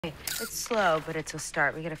It's slow, but it's a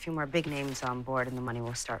start. We get a few more big names on board, and the money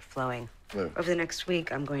will start flowing. Liv. Over the next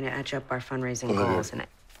week, I'm going to etch up our fundraising Olivia, goals. And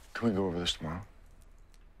can we go over this tomorrow?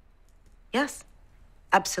 Yes,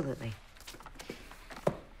 absolutely.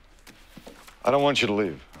 I don't want you to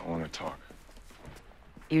leave. I want to talk.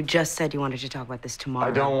 You just said you wanted to talk about this tomorrow.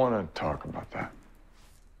 I don't want to talk about that.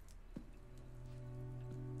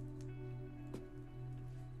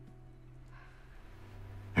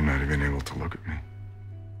 You're not even able to look at me.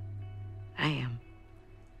 I am.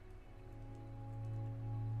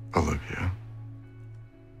 Olivia.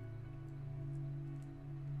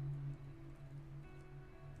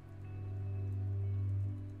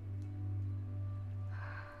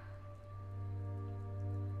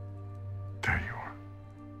 There you are.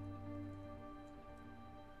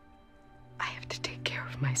 I have to take care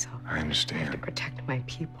of myself. I understand. I have to protect my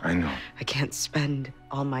people. I know. I can't spend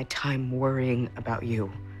all my time worrying about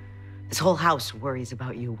you. This whole house worries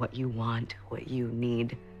about you, what you want, what you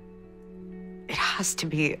need. It has to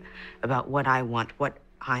be about what I want, what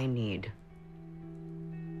I need.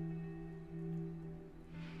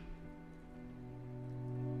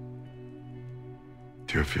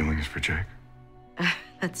 Do you have feelings for Jake?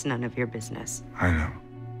 That's none of your business. I know.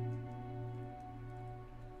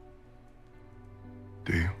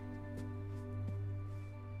 Do you?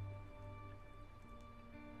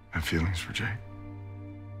 Have feelings for Jake?